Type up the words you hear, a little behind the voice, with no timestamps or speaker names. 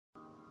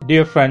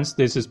Dear friends,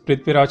 this is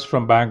Prithvi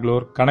from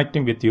Bangalore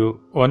connecting with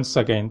you once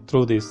again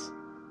through this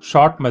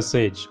short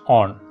message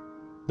on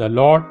The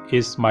Lord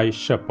is my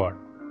shepherd.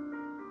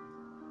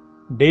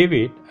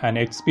 David, an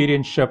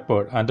experienced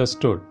shepherd,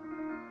 understood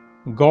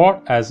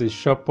God as his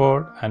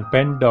shepherd and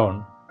penned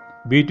down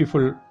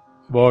beautiful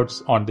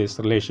words on this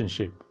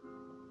relationship.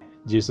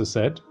 Jesus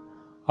said,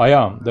 I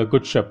am the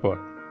good shepherd.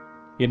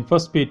 In 1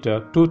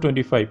 Peter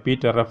 2:25,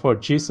 Peter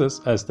referred Jesus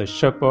as the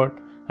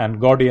shepherd and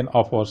guardian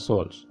of our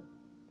souls.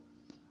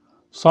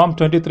 Psalm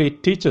 23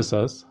 teaches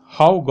us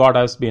how God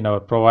has been our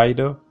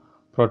provider,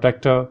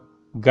 protector,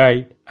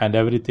 guide, and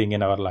everything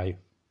in our life.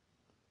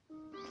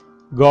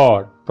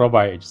 God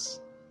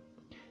provides.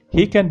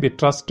 He can be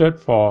trusted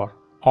for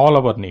all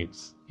our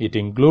needs. It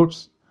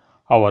includes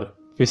our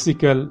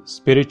physical,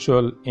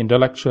 spiritual,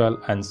 intellectual,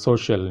 and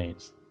social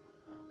needs.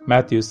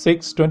 Matthew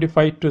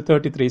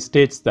 6:25-33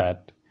 states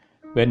that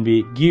when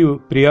we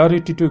give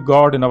priority to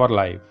God in our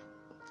life,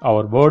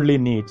 our worldly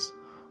needs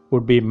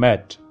would be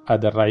met at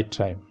the right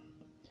time.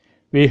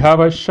 We have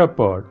a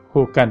shepherd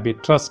who can be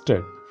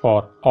trusted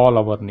for all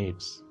our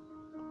needs.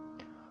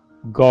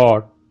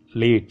 God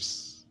leads.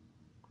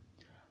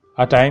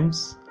 At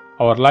times,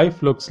 our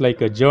life looks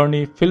like a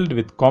journey filled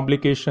with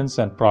complications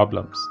and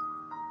problems.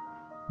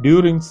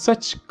 During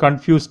such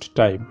confused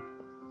time,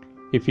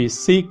 if we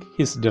seek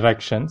His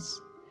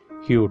directions,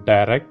 He will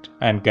direct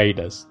and guide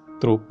us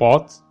through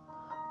paths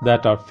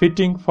that are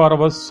fitting for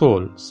our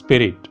soul,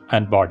 spirit,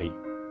 and body.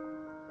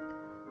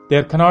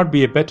 There cannot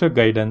be a better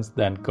guidance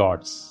than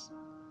God's.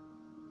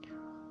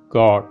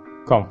 God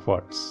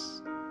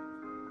comforts.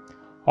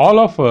 All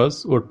of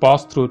us would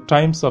pass through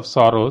times of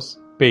sorrows,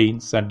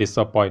 pains, and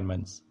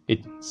disappointments.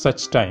 In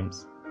such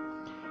times,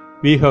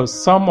 we have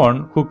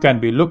someone who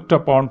can be looked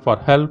upon for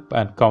help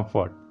and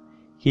comfort.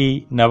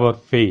 He never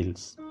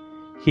fails.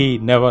 He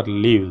never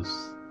leaves.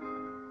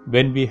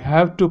 When we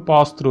have to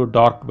pass through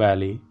dark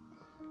valley,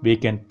 we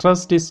can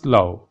trust His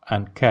love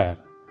and care,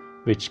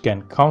 which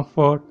can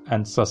comfort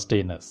and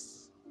sustain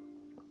us.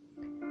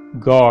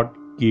 God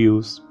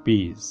gives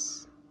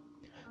peace.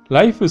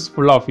 Life is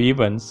full of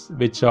events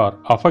which are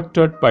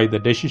affected by the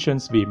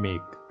decisions we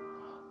make.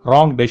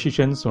 Wrong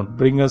decisions would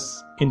bring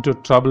us into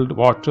troubled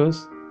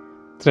waters,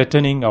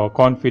 threatening our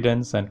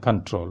confidence and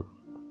control.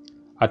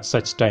 At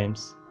such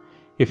times,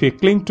 if we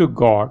cling to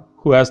God,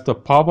 who has the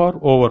power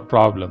over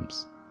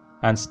problems,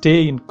 and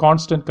stay in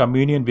constant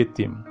communion with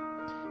Him,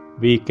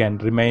 we can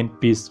remain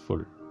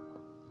peaceful.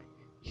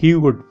 He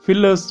would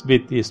fill us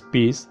with His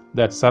peace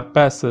that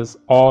surpasses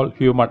all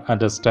human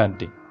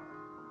understanding.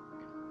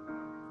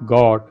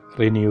 God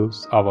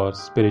renews our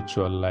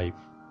spiritual life.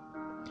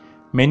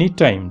 Many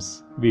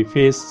times we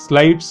face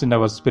slides in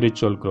our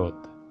spiritual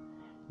growth.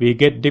 We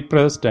get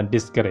depressed and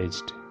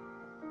discouraged.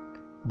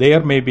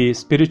 There may be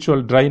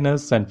spiritual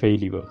dryness and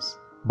failures,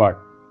 but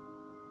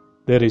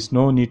there is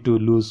no need to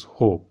lose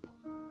hope.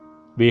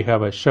 We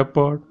have a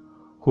shepherd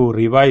who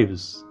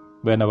revives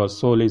when our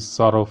soul is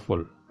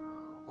sorrowful,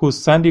 who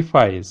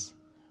sanctifies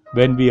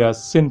when we are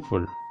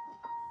sinful,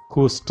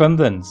 who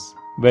strengthens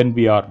when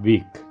we are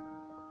weak.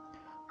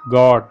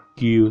 God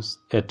gives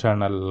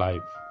eternal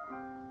life.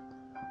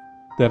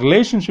 The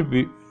relationship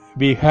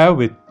we have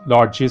with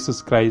Lord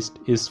Jesus Christ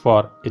is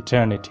for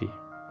eternity.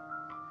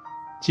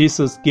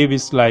 Jesus gave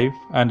His life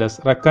and has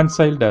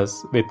reconciled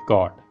us with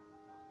God.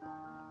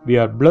 We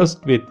are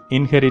blessed with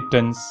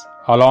inheritance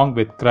along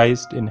with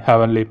Christ in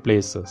heavenly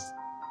places.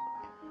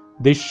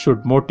 This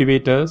should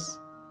motivate us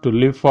to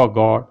live for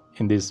God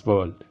in this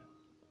world.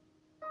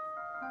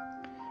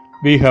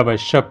 We have a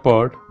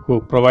shepherd who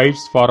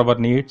provides for our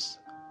needs,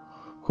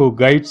 who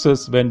guides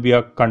us when we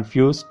are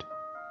confused,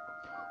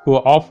 who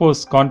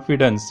offers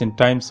confidence in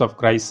times of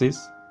crisis,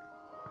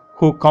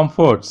 who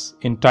comforts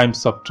in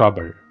times of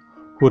trouble,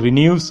 who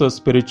renews us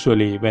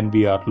spiritually when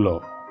we are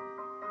low.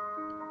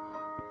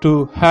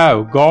 To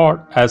have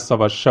God as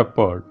our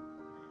shepherd,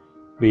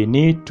 we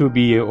need to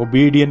be an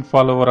obedient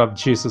follower of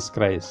Jesus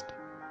Christ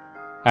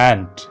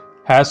and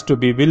has to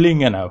be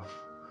willing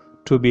enough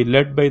to be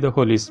led by the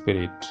Holy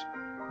Spirit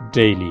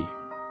daily.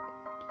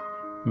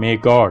 May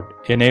God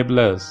enable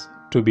us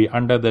to be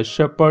under the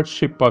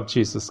shepherdship of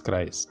Jesus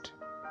Christ.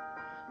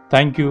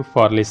 Thank you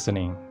for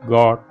listening.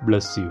 God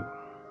bless you.